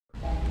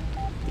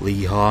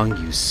Li Hong,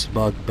 you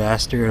smug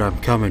bastard, I'm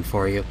coming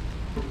for you.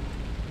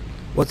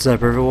 What's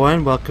up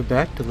everyone, welcome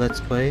back to Let's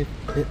Play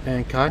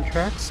Hitman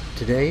Contracts.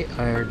 Today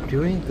I'm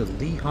doing the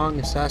Li Hong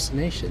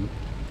assassination,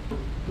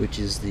 which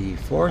is the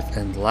fourth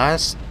and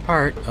last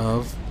part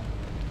of,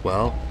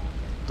 well,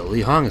 the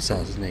Li Hong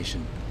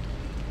assassination.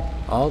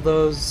 All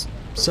those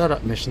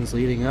setup missions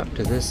leading up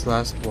to this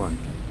last one.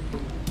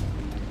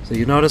 So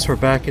you notice we're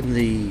back in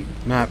the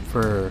map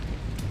for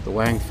the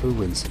Wang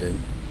Fu incident.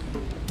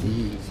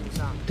 The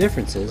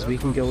difference is we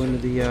can go into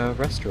the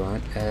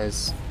restaurant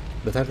as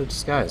without a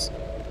disguise.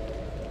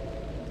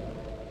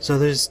 So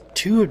there's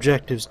two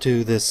objectives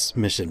to this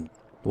mission.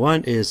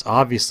 One is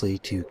obviously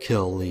to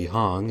kill Li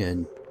Hong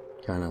and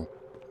kind of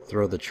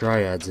throw the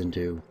triads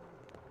into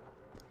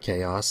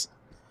chaos.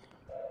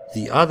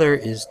 The other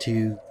is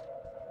to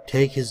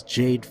take his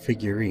jade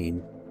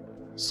figurine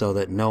so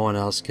that no one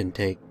else can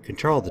take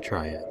control of the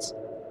triads.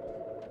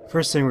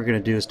 First thing we're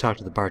going to do is talk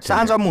to the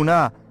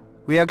bartender.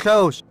 We are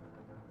closed.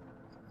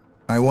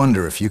 I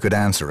wonder if you could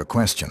answer a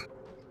question.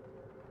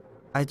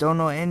 I don't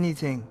know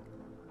anything.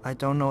 I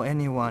don't know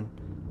anyone.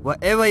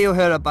 Whatever you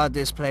heard about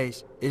this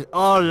place is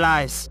all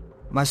lies.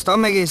 My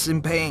stomach is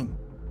in pain,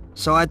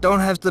 so I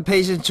don't have the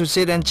patience to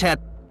sit and chat.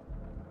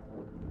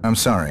 I'm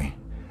sorry.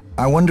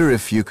 I wonder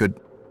if you could...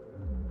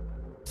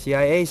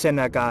 CIA sent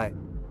a guy.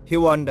 He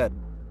wandered.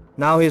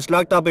 Now he's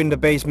locked up in the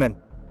basement.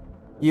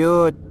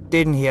 You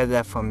didn't hear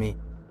that from me.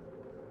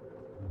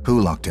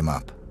 Who locked him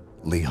up?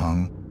 Li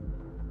Hong?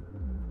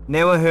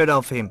 Never heard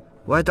of him.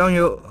 Why don't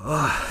you...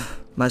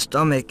 my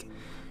stomach.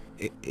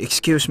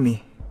 Excuse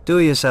me. Do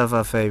yourself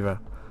a favor.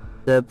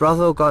 The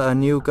brothel got a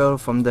new girl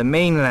from the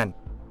mainland.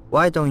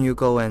 Why don't you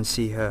go and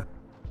see her?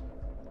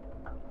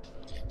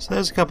 So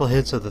there's a couple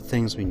hints of the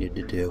things we need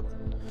to do.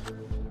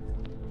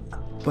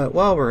 But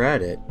while we're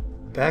at it,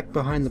 back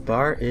behind the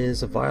bar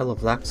is a vial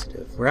of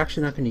laxative. We're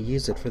actually not going to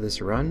use it for this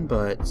run,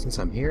 but since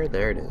I'm here,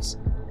 there it is.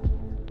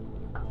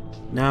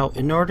 Now,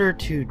 in order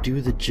to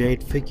do the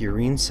jade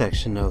figurine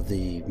section of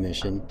the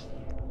mission,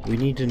 we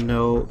need to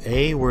know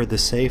A, where the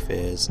safe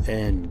is,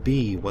 and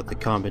B, what the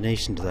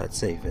combination to that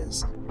safe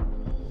is.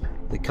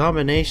 The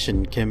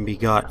combination can be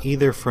got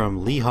either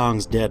from Li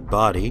Hong's dead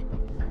body,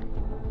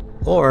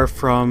 or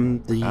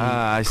from the...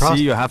 I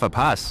see you have a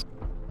pass.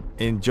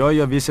 Enjoy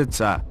your visit,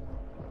 sir.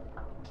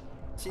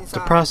 The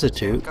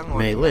prostitute,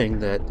 Mei Ling,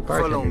 that the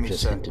bartender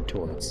just hinted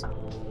towards.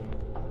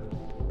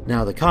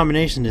 Now, the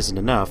combination isn't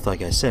enough.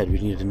 Like I said, we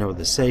need to know where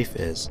the safe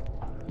is.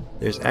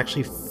 There's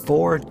actually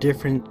 4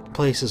 different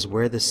places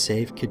where the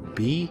safe could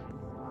be,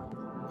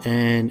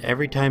 and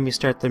every time you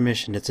start the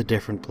mission, it's a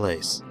different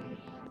place.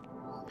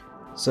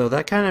 So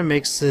that kind of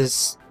makes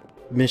this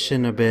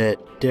mission a bit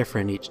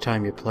different each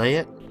time you play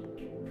it.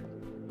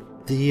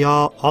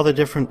 All the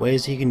different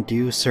ways you can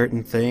do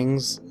certain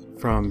things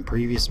from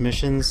previous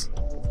missions,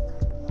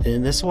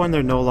 in this one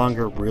they're no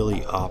longer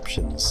really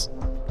options.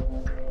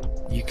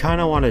 You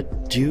kind of want to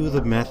do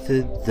the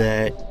method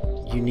that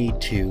you need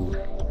to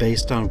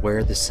based on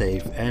where the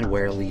safe and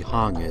where Li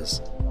Hong is.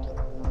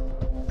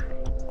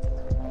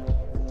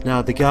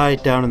 Now the guy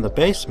down in the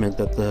basement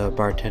that the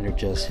bartender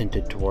just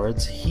hinted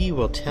towards, he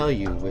will tell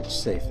you which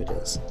safe it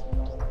is.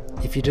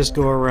 If you just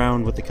go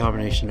around with the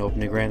combination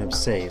opening random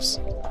safes,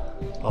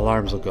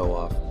 alarms will go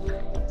off.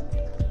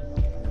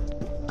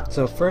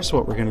 So first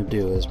what we're going to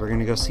do is we're going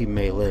to go see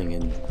Mei Ling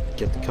and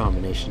get the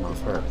combination off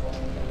her.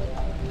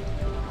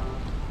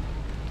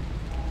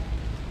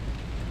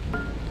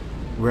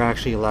 We're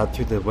actually allowed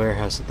through the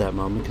warehouse at that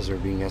moment because we're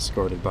being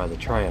escorted by the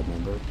triad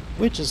member,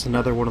 which is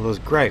another one of those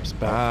gripes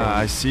back from...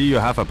 I see you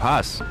have a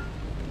pass.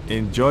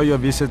 Enjoy your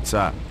visit,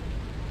 sir.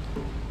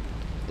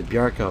 The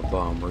Bjarkov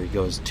bomb, where he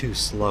goes too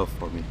slow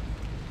for me.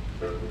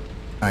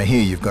 I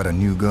hear you've got a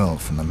new girl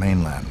from the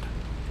mainland.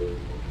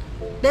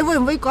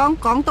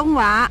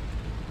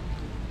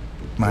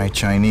 My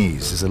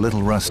Chinese is a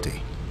little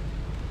rusty.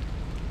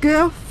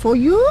 Girl for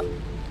you?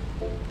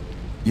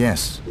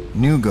 Yes,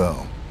 new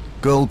girl.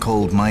 Girl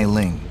called Mei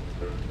Ling.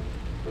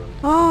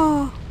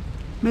 Oh,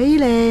 Mei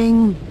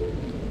Ling.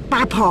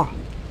 八婆.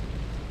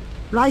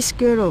 Nice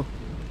girl.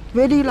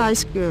 Very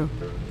nice girl.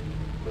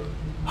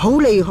 好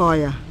厲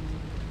害啊.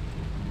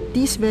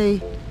 This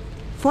way.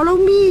 Follow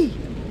me.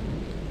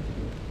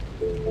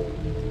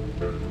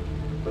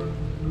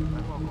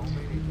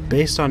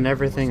 Based on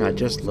everything I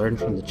just learned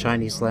from the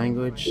Chinese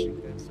language,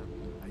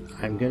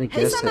 I'm gonna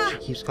guess that she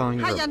keeps calling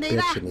her a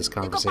bitch in this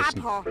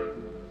conversation.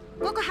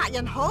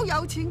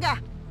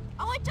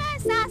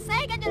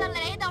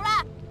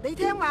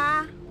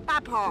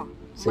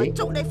 See?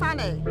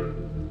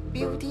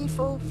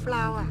 Beautiful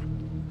flower.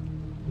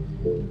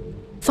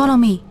 Follow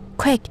me,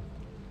 quick.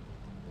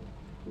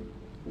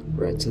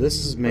 Right, so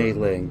this is Mei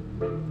Ling,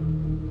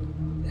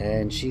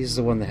 and she's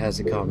the one that has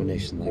the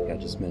combination like I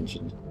just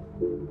mentioned.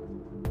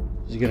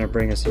 She's gonna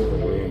bring us into the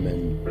room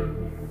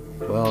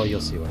and, well, you'll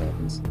see what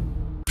happens.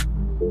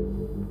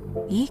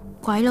 咦，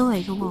鬼佬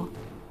嚟嘅喎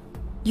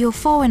You're a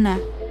foreigner.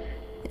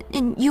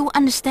 And you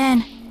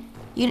understand.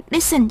 You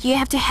listen, you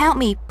have to help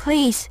me,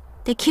 please.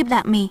 They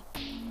kidnapped me.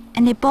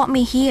 And they brought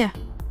me here.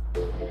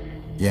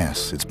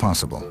 Yes, it's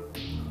possible.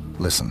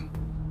 Listen,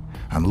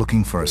 I'm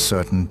looking for a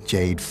certain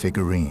jade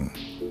figurine.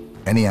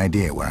 Any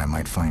idea where I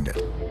might find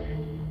it?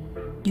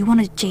 You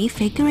want a jade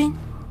figurine?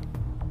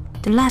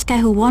 The last guy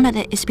who wanted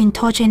it is being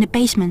tortured in the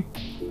basement.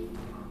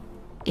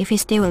 If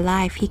he's still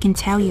alive, he can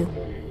tell you.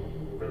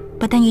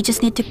 But then you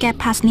just need to get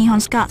past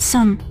Nihon's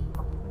godson.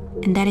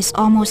 And that is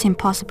almost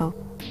impossible.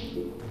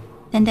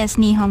 Then there's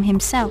Nihon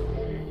himself,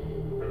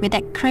 with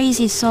that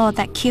crazy sword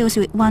that kills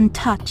with one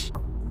touch.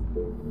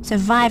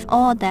 Survive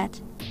all that,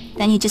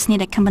 then you just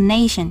need a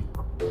combination.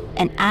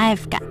 And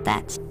I've got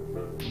that.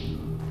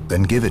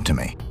 Then give it to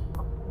me.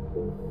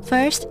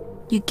 First,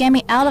 you get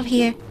me out of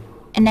here,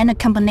 and then the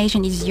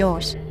combination is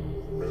yours.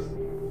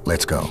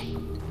 Let's go.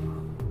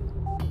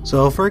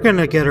 So if we're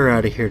gonna get her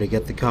out of here to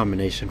get the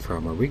combination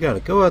from her, we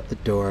gotta go out the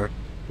door,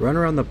 run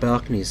around the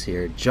balconies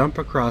here, jump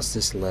across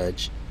this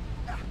ledge.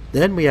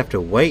 Then we have to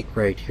wait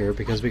right here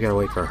because we gotta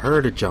wait for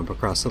her to jump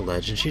across the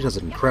ledge, and she does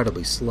it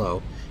incredibly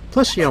slow.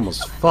 Plus she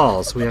almost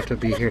falls, so we have to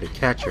be here to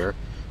catch her,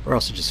 or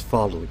else she'll just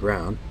fall to the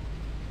ground.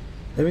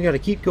 Then we gotta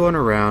keep going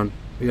around.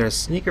 We gotta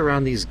sneak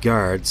around these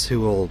guards who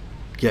will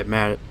get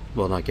mad at,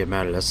 well, not get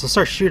mad at us, they'll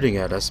start shooting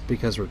at us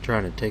because we're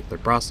trying to take their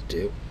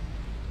prostitute.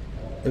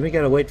 Then we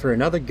gotta wait for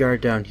another guard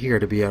down here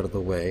to be out of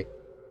the way,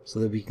 so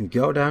that we can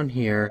go down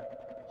here,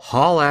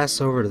 haul ass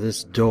over to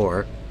this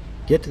door,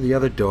 get to the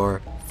other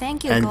door,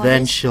 Thank you, and goddess.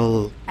 then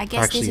she'll I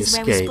guess actually this is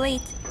where we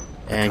escape split.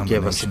 and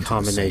give us a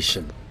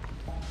Combination to the combination.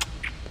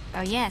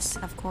 Oh yes,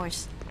 of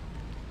course.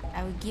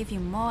 I would give you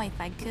more if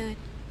I could.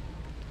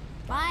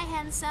 Bye,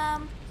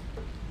 handsome.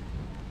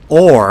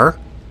 Or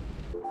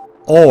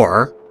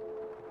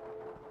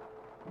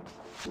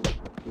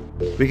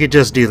we could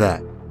just do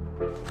that.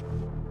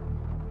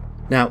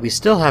 Now, we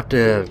still have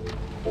to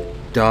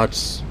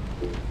dodge,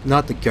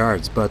 not the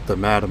guards, but the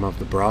madam of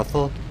the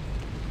brothel,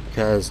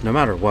 because no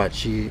matter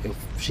what, if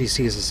she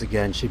sees us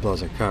again, she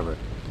blows her cover.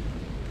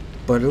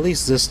 But at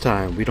least this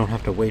time, we don't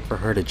have to wait for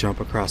her to jump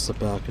across the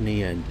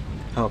balcony and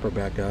help her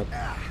back up.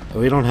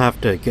 We don't have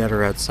to get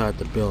her outside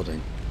the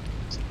building.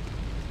 It's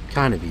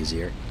kind of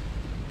easier.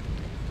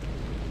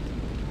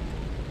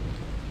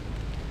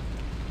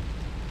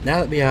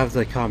 Now that we have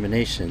the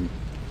combination,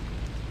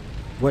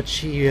 what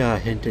she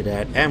hinted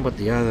at, and what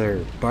the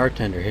other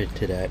bartender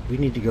hinted at, we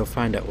need to go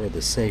find out where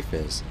the safe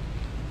is.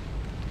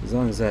 As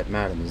long as that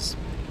madam is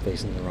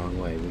facing the wrong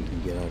way, we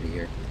can get out of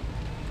here.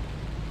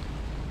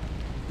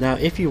 Now,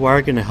 if you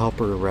are going to help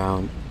her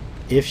around,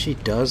 if she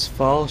does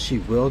fall, she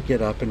will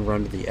get up and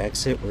run to the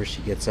exit where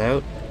she gets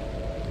out,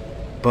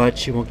 but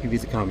she won't give you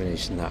the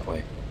combination that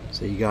way.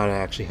 So you gotta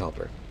actually help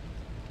her.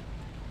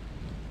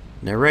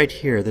 Now right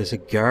here, there's a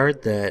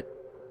guard that,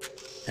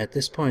 at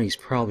this point, he's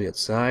probably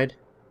outside.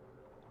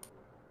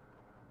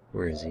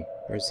 Where is he?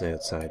 Where's the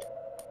outside?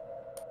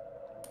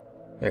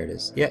 There it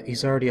is. Yeah,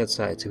 he's already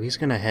outside, so he's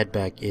gonna head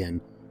back in.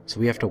 So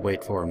we have to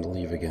wait for him to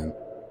leave again.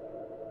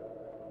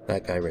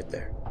 That guy right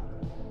there.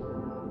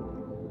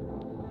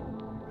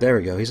 There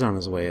we go, he's on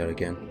his way out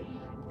again.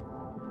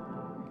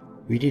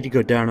 We need to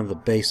go down in the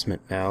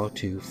basement now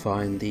to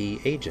find the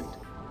agent.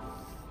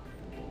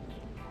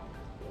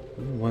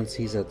 Once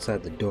he's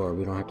outside the door,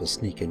 we don't have to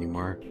sneak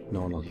anymore.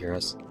 No one will hear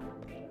us.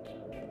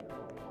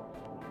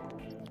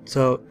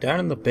 So, down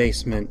in the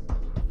basement,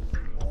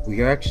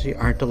 we actually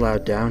aren't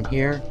allowed down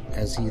here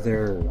as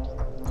either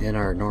in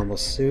our normal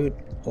suit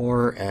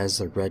or as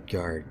a red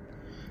guard.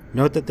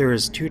 Note that there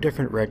is 2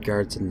 different red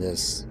guards in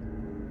this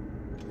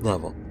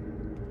level.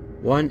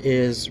 One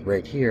is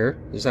right here.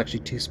 There's actually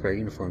 2 spare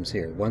uniforms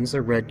here. One's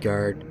the red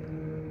guard,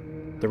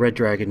 the red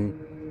dragon,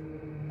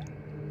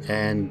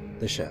 and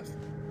the chef.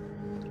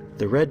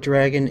 The red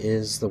dragon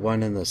is the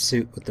one in the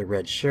suit with the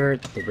red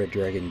shirt. The red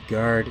dragon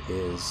guard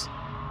is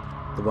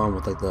the one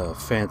with like the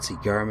fancy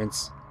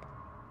garments.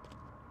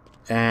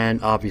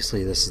 And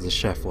obviously this is the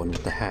chef one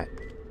with the hat.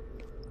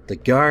 The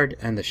guard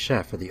and the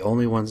chef are the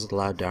only ones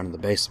allowed down in the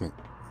basement.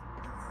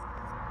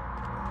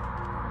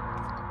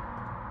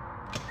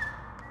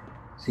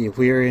 See, if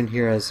we were in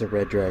here as the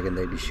red dragon,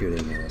 they'd be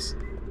shooting at us.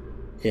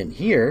 In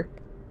here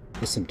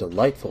is some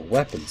delightful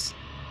weapons.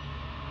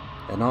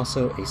 And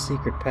also a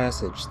secret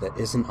passage that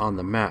isn't on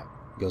the map.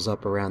 It goes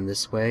up around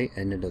this way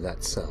and into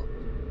that cell.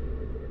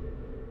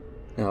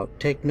 Now,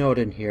 take note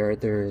in here,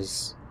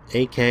 there's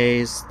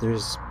AKs,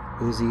 there's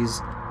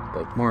Uzis,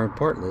 but more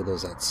importantly,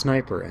 there's that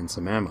sniper and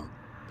some ammo.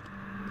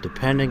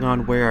 Depending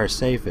on where our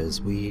safe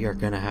is, we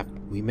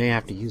may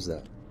have to use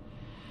that.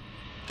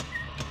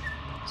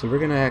 So we're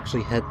gonna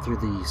actually head through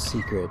the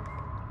secret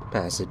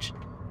passage.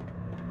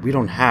 We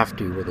don't have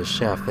to with the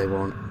chef, they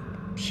won't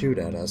shoot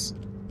at us.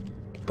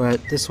 But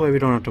this way we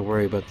don't have to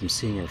worry about them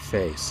seeing our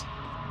face.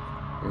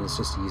 And it's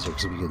just easier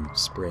because we can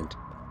sprint.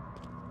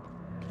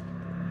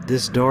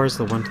 This door is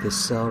the one to the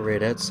cell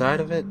right outside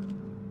of it.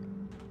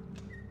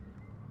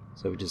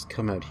 So we just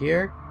come out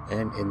here,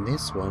 and in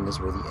this one is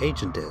where the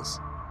agent is.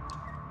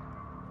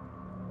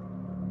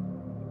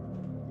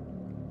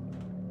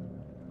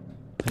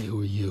 Hey,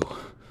 who are you?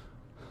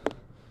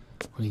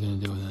 What are you gonna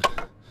do with it?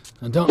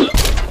 Now don't.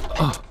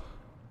 Oh.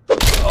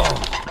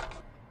 Oh.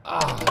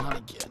 Oh, not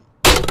again.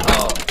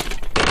 Oh.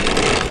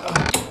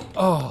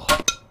 Oh,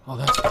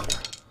 that's better.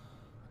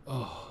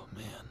 Oh,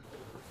 man.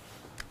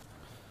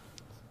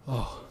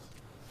 Oh,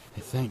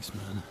 hey, thanks,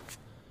 man.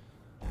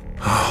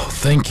 Oh,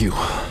 thank you.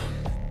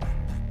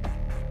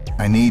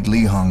 I need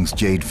Li Hong's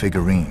jade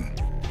figurine.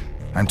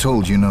 I'm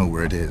told you know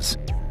where it is.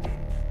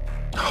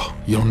 Oh,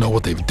 you don't know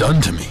what they've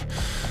done to me.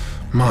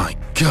 My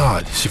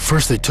God, see,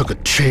 first they took a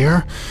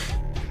chair.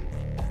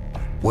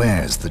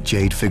 Where's the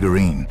jade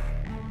figurine?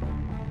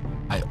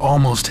 I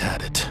almost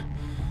had it.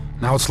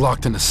 Now it's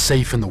locked in a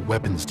safe in the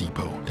weapons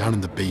depot, down in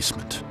the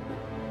basement.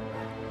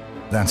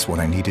 That's what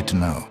I needed to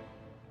know.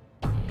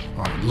 All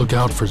right, look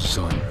out for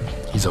Zun.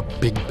 He's a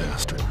big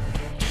bastard.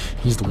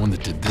 He's the one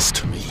that did this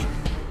to me.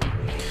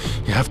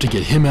 You have to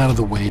get him out of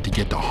the way to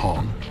get to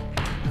Hong.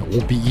 It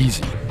won't be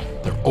easy.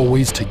 They're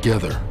always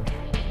together.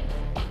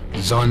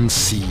 Zun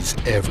sees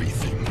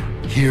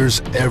everything,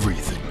 hears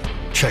everything,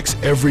 checks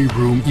every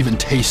room, even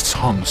tastes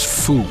Hong's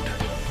food.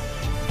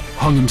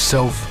 Hong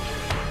himself,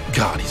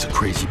 God, he's a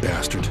crazy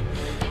bastard.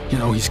 You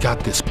know, he's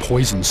got this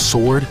poison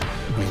sword.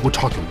 I mean, we're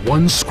talking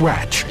one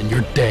scratch and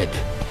you're dead.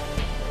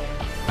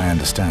 I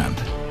understand.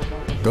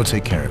 Go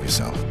take care of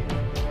yourself.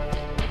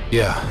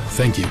 Yeah,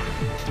 thank you.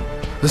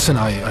 Listen,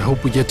 I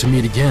hope we get to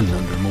meet again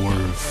under more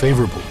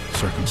favorable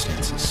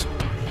circumstances.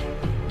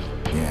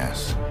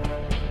 Yes.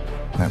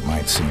 That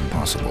might seem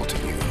possible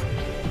to you.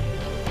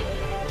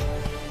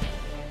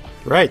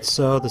 Right,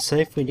 so the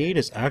safe we need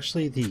is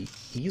actually the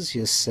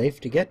easiest safe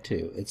to get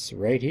to. It's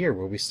right here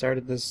where we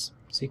started this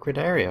secret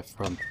area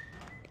from.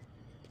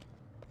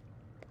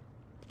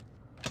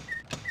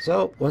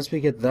 So, once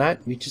we get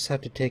that, we just have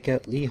to take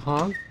out Li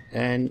Hong,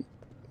 and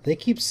they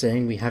keep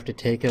saying we have to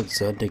take out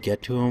Zun to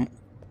get to him.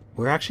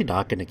 We're actually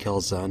not going to kill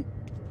Zun.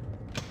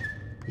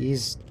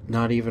 He's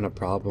not even a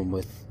problem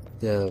with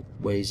the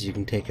ways you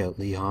can take out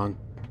Li Hong.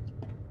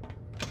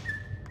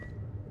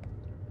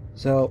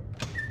 So,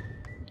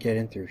 get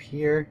in through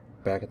here,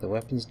 back at the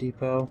weapons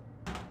depot,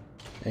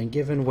 and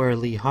given where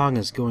Li Hong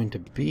is going to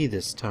be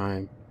this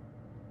time,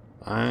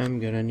 I'm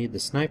going to need the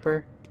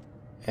sniper,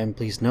 and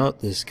please note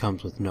this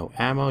comes with no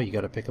ammo. You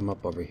got to pick him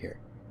up over here.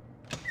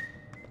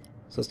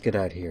 So let's get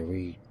out of here.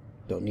 We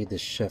don't need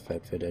this chef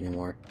outfit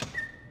anymore.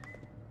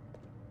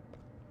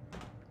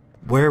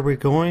 Where we're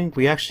going,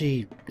 it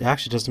actually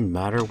doesn't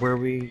matter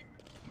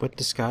what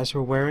disguise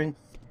we're wearing.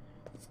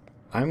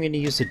 I'm going to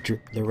use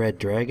the Red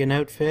Dragon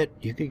outfit.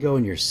 You could go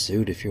in your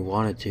suit if you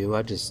wanted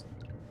to.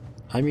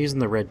 I'm using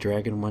the Red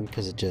Dragon one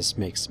because it just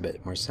makes a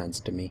bit more sense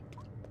to me.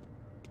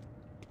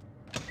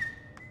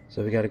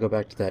 So we got to go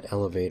back to that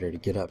elevator to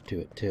get up to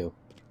it too,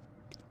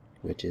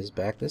 which is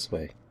back this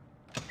way.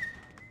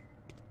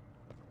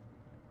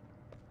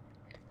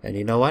 And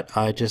you know what?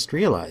 I just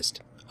realized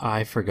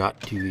I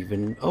forgot to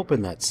even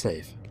open that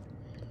safe.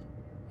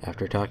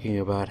 After talking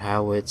about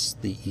how it's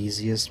the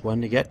easiest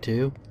one to get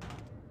to,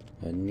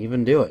 I didn't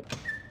even do it.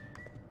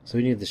 So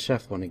we need the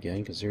chef one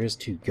again, because there is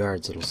 2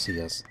 guards that'll see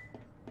us.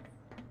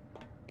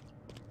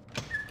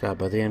 God,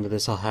 by the end of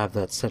this I'll have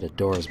that set of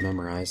doors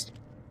memorized.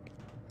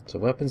 So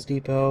weapons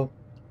depot,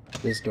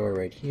 this door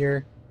right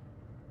here,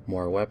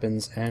 more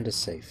weapons, and a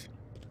safe.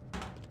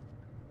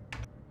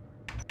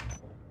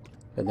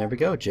 And there we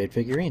go, jade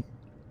figurine.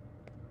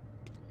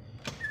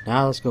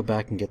 Now let's go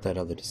back and get that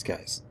other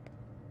disguise.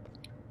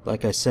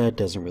 Like I said,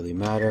 doesn't really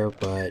matter,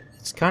 but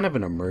it's kind of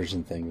an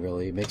immersion thing,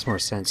 really. It makes more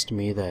sense to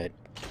me that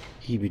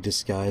he be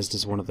disguised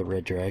as one of the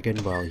Red Dragon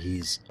while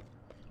he's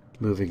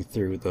moving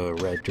through the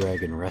Red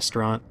Dragon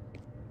restaurant.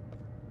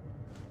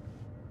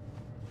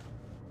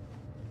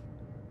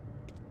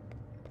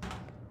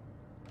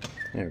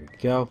 There we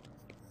go.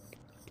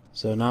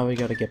 So now we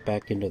gotta get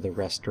back into the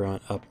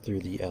restaurant up through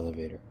the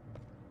elevator.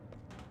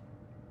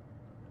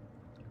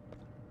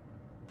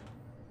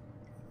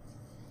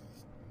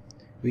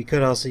 We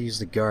could also use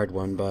the guard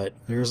one, but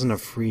there isn't a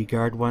free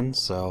guard one,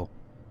 so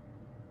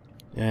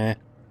I'd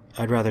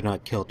rather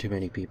not kill too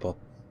many people.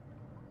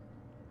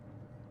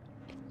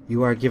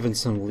 You are given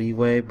some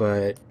leeway,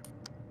 but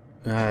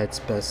it's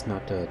best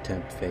not to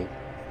tempt fate.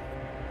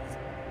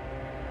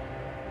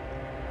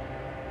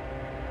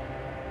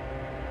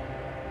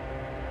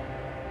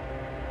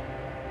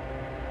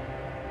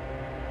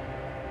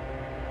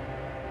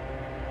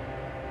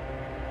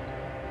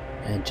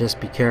 And just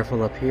be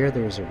careful up here,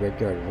 there's a red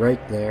guard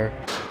right there.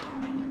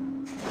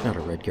 Not a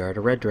red guard,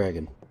 a red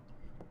dragon.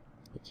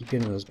 I keep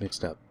getting those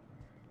mixed up.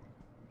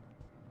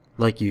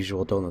 Like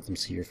usual, don't let them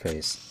see your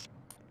face.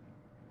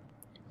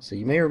 So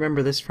you may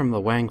remember this from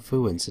the Wang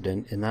Fu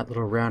incident. In that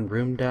little round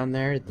room down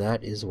there,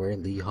 that is where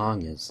Li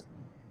Hong is.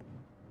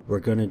 We're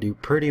gonna do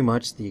pretty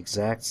much the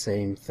exact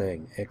same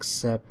thing,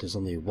 except there's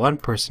only one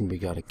person we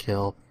gotta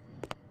kill.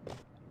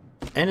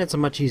 And it's a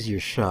much easier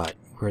shot,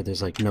 where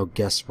there's like no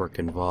guesswork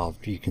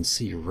involved. You can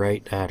see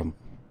right at him.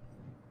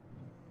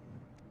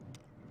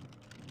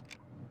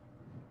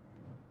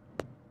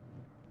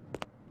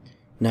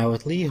 Now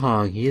with Li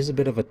Hong, he is a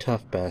bit of a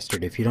tough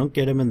bastard. If you don't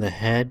get him in the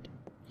head,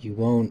 you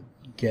won't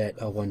get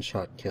a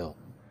one-shot kill.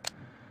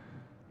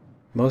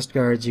 Most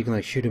guards, you can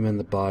like shoot him in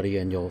the body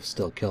and you'll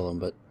still kill him,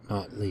 but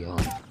not Li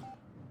Hong.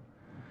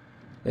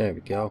 There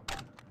we go.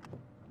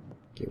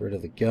 Get rid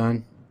of the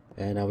gun.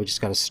 And now we just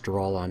gotta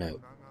stroll on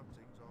out.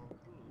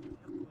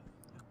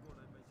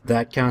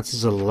 That counts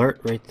as an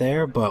alert right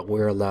there, but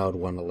we're allowed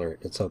one alert.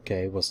 It's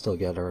okay, we'll still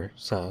get our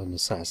an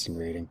assassin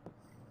rating.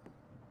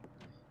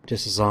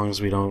 Just as long as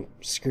we don't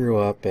screw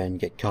up and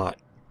get caught.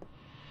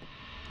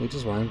 Which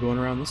is why I'm going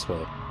around this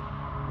way.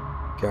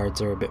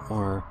 Guards are a bit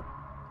more,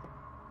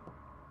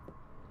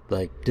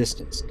 like,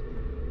 distanced.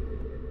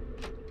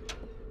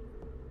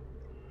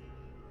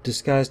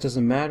 Disguise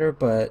doesn't matter,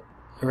 but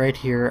right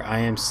here I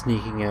am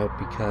sneaking out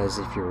because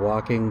if you're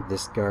walking,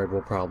 this guard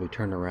will probably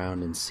turn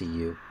around and see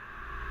you.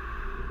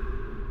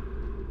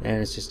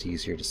 And it's just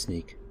easier to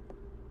sneak.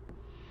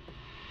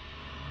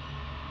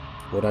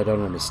 What I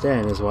don't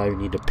understand is why we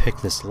need to pick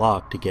this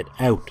lock to get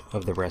out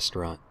of the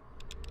restaurant.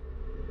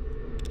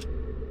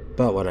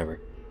 But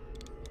whatever.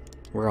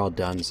 We're all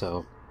done,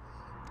 so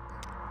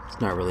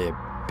it's not really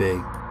a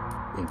big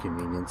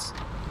inconvenience.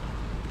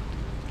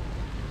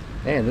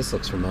 Hey, this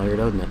looks familiar,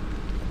 doesn't it?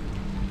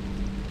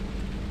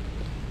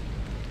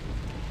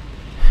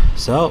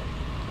 So,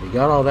 we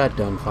got all that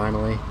done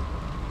finally.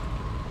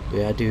 We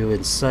had to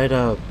incite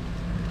a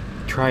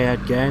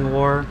triad gang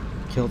war,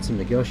 killed some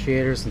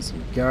negotiators and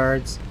some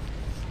guards,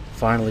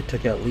 finally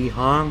took out Li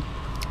Hong.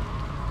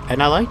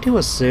 And I like to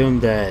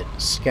assume that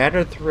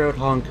scattered throughout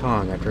Hong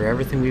Kong after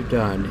everything we've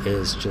done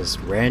is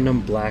just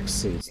random black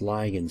suits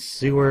lying in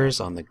sewers,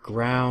 on the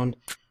ground,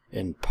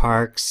 in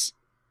parks,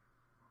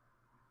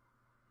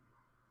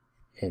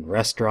 in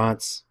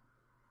restaurants.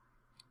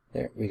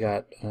 There, we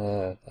got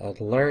an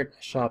alert,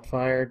 a shot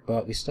fired,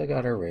 but we still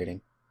got our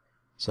rating.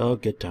 So,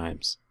 good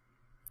times.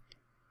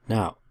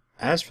 Now,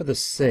 as for the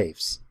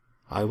safes,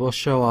 I will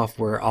show off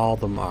where all of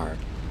them are.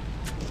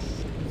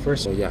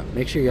 First, so yeah,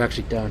 make sure you're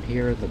actually down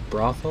here at the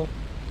brothel.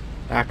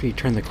 After you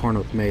turn the corner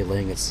with Mei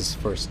Ling, it's this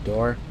first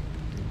door.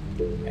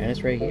 And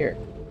it's right here.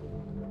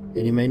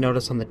 And you may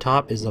notice on the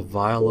top is a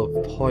vial of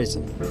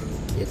poison.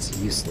 It's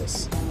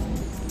useless.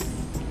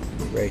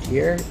 Right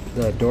here,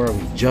 the door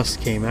we just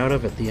came out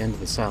of at the end of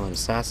the Silent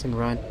Assassin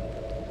run,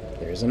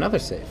 there's another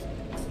safe.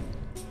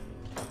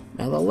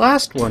 Now the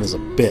last one is a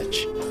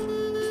bitch.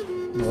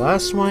 The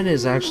last one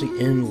is actually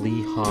in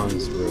Li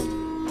Hong's room.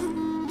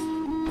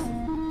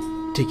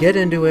 To get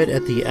into it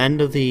at the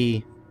end of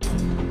the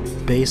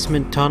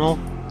basement tunnel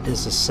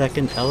is a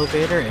second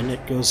elevator and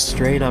it goes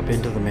straight up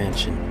into the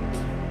mansion.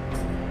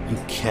 You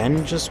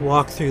can just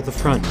walk through the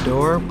front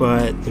door,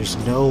 but there's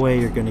no way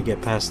you're going to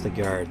get past the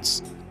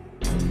guards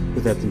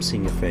without them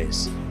seeing your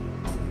face.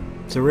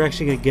 So we're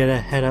actually going to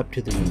head up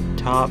to the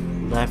top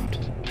left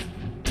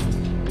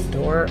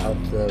door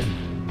of the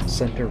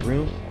center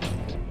room,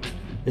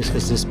 just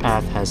because this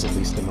path has the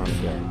least amount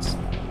of guards.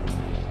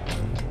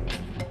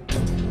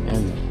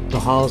 And the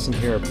halls in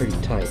here are pretty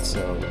tight,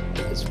 so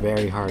it's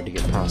very hard to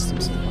get past them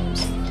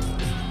sometimes.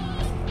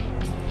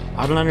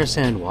 I don't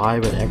understand why,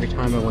 but every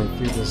time I went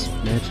through this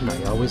mansion,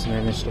 I always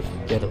managed to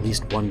get at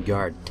least one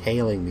guard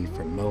tailing me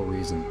for no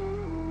reason.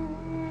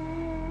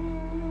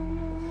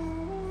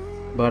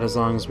 But as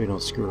long as we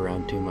don't screw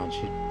around too much,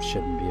 it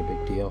shouldn't be a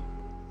big deal.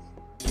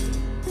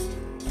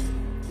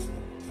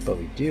 But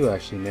we do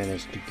actually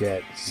manage to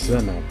get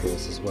Zun after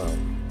us as well.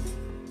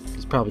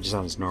 He's probably just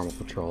on his normal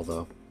patrol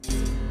though.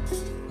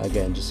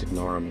 Again, just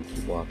ignore him and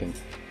keep walking.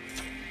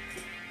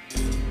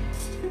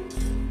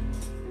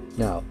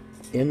 Now,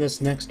 in this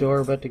next door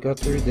we're about to go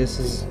through, this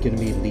is going to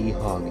be Li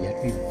Hong. You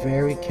have to be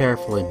very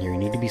careful in here. You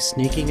need to be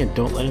sneaking and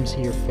don't let him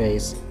see your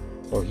face,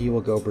 or he will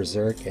go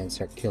berserk and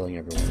start killing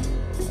everyone.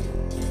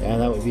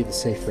 And that would be the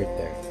safe right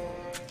there.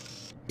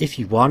 If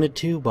you wanted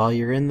to, while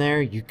you're in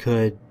there, you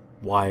could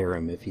wire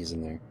him if he's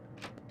in there.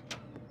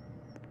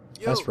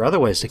 As for other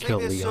ways to kill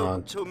Li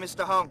Hong,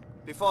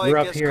 we're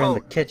up here in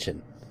the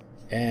kitchen.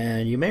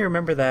 And you may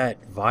remember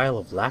that vial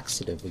of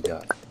laxative we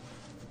got.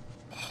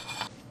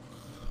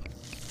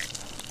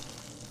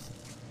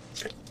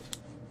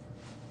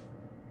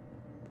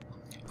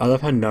 I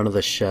love how none of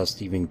the chefs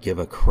even give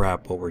a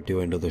crap what we're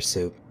doing to their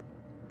soup.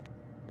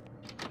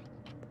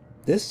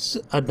 This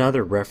is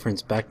another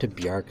reference back to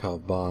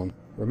Bjarkov Bomb.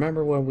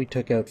 Remember when we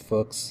took out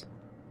Fuchs?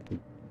 We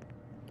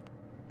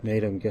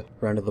made him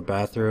run to the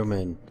bathroom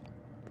and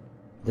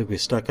I think we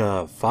stuck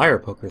a fire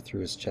poker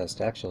through his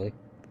chest actually.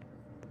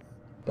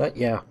 But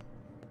yeah,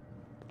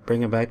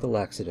 bringing back the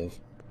laxative.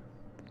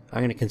 I'm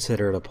going to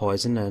consider it a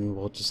poison and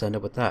we'll just end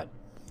it with that.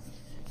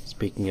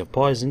 Speaking of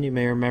poison, you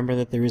may remember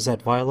that there is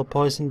that vial of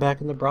poison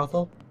back in the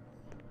brothel.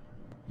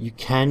 You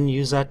can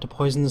use that to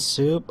poison the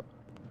soup,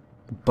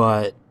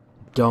 but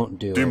don't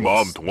do it. 啲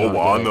馬唔同我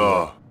玩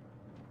啊！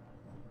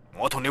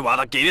我同你話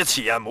啦幾多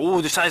次啊，唔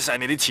好嘥晒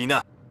你啲錢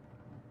啊！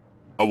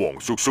阿黃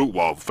叔叔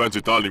話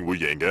Fancy Darling 會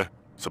贏嘅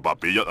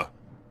，18-1啊！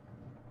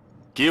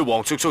叫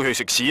黃叔叔去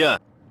食屎啊！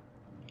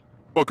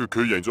不過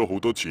佢贏咗好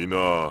多錢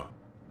啊！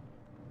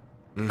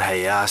唔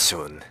係啊，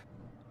純，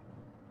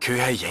佢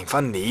係贏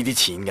返你啲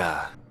錢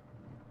㗎。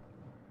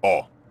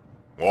哦，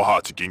我下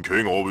次見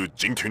佢，我會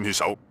整斷佢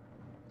手。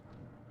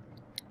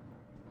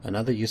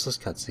Another useless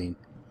cutscene.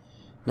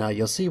 Now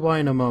you'll see why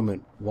in a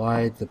moment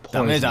why the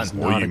poison is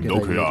not a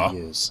good idea to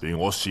use. 俾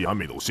我試下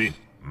味道先。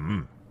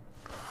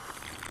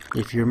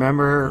If you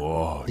remember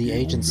Whoa, the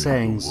agent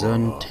saying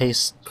Zun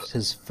tastes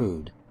his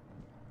food.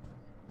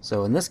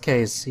 So in this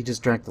case, he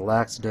just drank the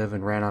laxative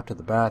and ran out to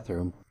the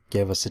bathroom,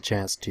 gave us a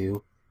chance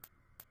to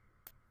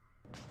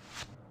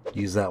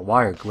use that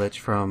wire glitch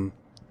from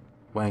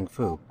Wang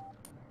Fu.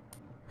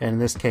 And in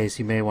this case,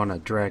 you may want to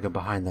drag him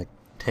behind the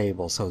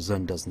table so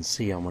Zun doesn't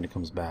see him when he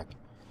comes back.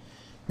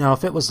 Now,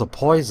 if it was the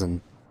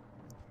poison,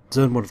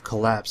 Zun would have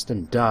collapsed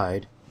and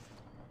died.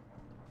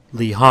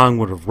 Li Hong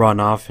would have run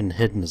off and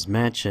hidden his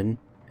mansion,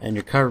 and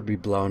your cover would be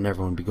blown and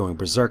everyone would be going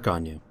berserk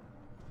on you.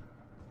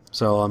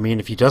 So, I mean,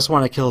 if you just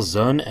want to kill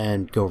Zun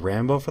and go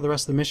Rambo for the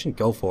rest of the mission,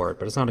 go for it,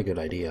 but it's not a good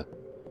idea.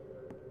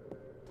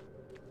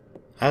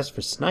 As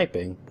for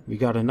sniping, we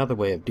got another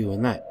way of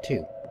doing that,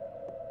 too.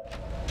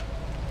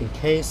 In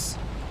case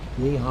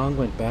Li Hong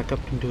went back up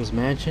into his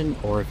mansion,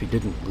 or if he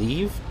didn't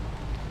leave,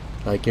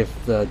 like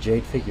if the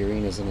jade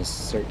figurine is in a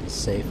certain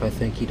safe, I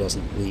think he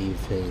doesn't leave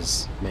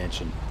his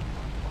mansion.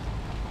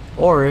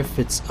 Or if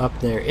it's up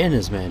there in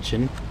his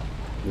mansion,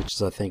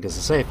 which I think is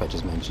the safe I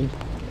just mentioned.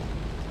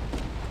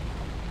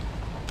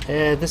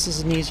 This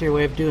is an easier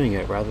way of doing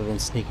it, rather than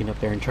sneaking up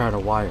there and trying to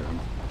wire him.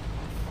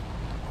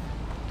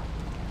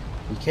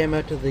 We came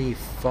out to the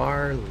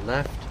far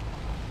left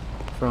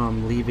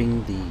from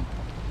leaving the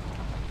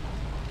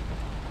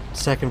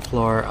second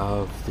floor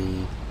of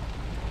the,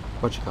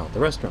 the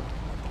restaurant.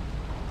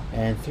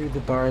 And through the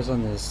bars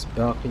on this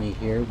balcony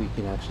here, we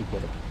can actually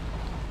get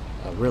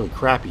a really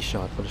crappy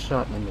shot, but a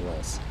shot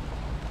nonetheless.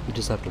 We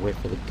just have to wait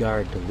for the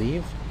guard to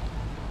leave,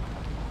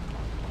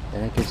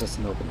 and that gives us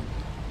an opening.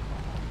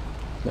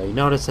 Now you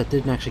notice that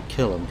didn't actually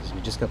kill him, because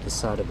we just got the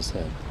side of his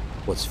head.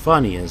 What's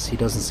funny is, he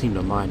doesn't seem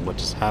to mind what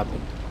just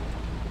happened.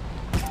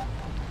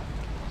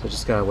 So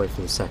just gotta wait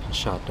for the second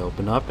shot to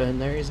open up, and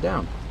there he's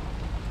down.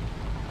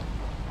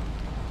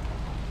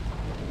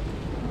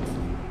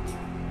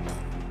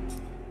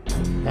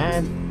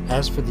 And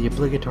as for the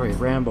obligatory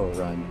Rambo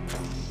run,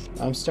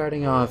 I'm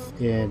starting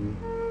off in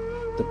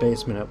the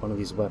basement at one of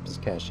these weapons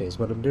caches,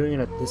 but I'm doing it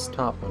at this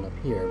top one up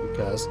here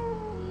because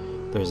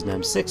there's an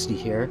M60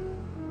 here,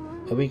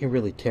 and we can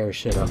really tear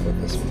shit up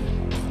with this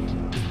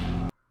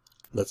one.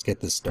 Let's get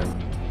this started.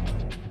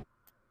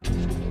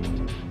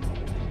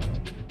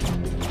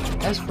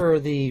 As for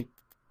the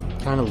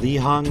kind of Li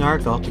Hong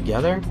arc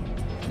altogether,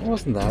 it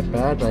wasn't that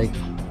bad. Like,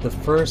 the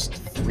first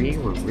 3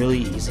 were really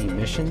easy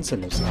missions,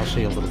 and it was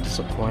actually a little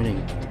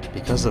disappointing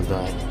because of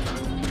that.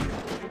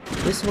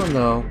 This one,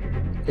 though,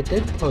 it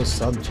did pose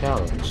some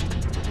challenge.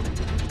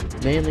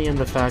 Mainly in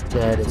the fact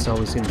that it's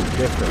always going to be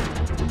different.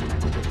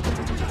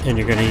 And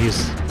you're going to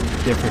use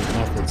different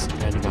methods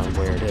depending on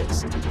where it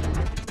is.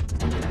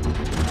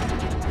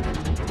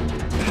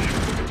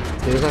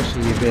 It was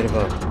actually a bit of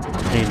a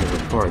pain to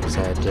record because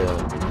I had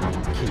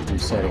to keep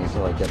resetting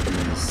until I get them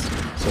in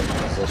certain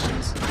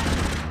positions.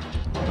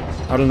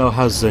 I don't know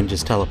how Zun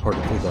just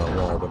teleported through that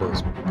wall, but it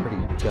was pretty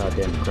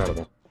goddamn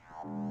incredible.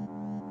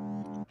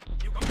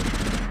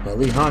 Now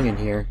Li Hong in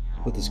here,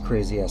 with his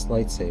crazy-ass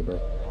lightsaber.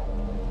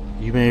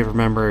 You may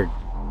remember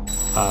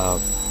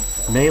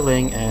Mei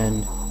Ling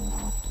and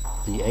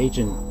the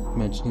agent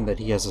mentioning that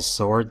he has a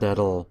sword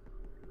that'll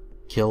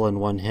kill in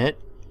one hit.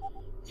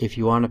 If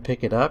you want to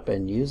pick it up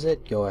and use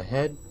it, go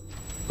ahead.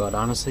 But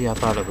honestly, I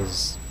thought it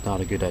was not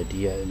a good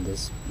idea in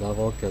this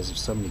level because of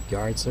so many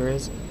guards there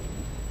is.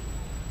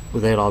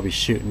 Well, they'd all be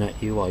shooting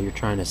at you while you're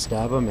trying to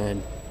stab them,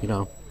 and, you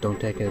know, don't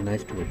take a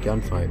knife to a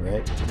gunfight,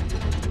 right?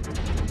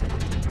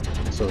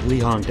 So Li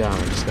Hong down,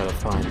 I just gotta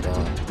find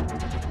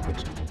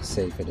which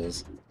safe it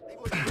is.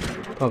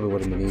 Probably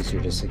would have been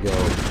easier just to go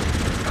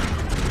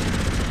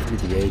through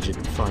the agent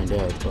and find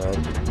out, but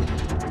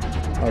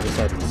I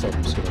decided instead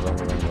I'm just gonna run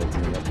around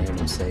opening up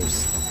random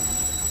safes.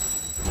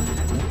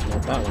 Nope,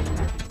 not that one.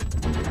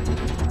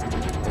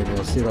 And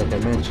you'll see, like I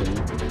mentioned,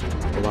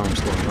 alarms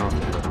going off.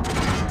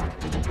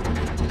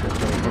 I'm going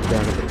to head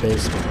down to the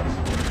basement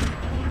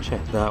and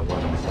check that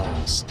one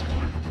last.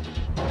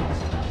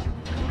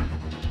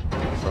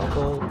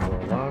 Buckle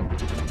or lock?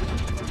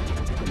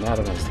 And that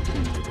has the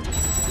key.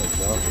 There we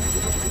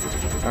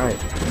go. Alright,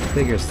 I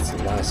figure it's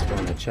the last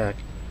one to check.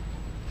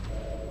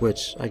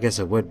 Which, I guess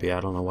it would be. I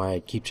don't know why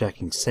I'd keep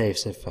checking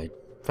safes if I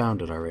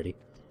found it already.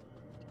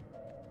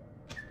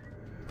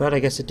 But I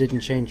guess it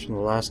didn't change from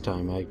the last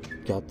time. I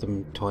got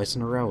them twice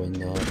in a row in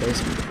the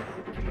basement.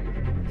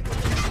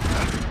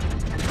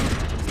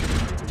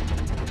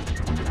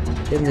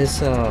 In this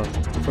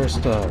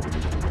first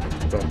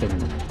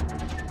weapon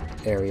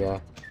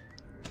area,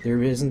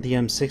 there isn't the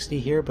M60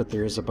 here, but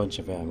there is a bunch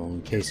of ammo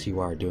in case you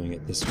are doing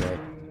it this way.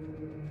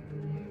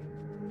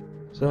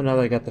 So now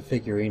that I got the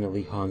figurine of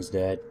Li Hong's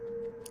dead,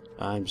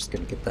 I'm just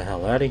gonna get the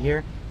hell out of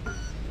here.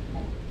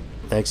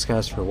 Thanks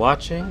guys for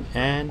watching,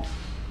 and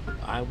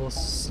I will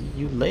see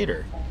you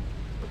later.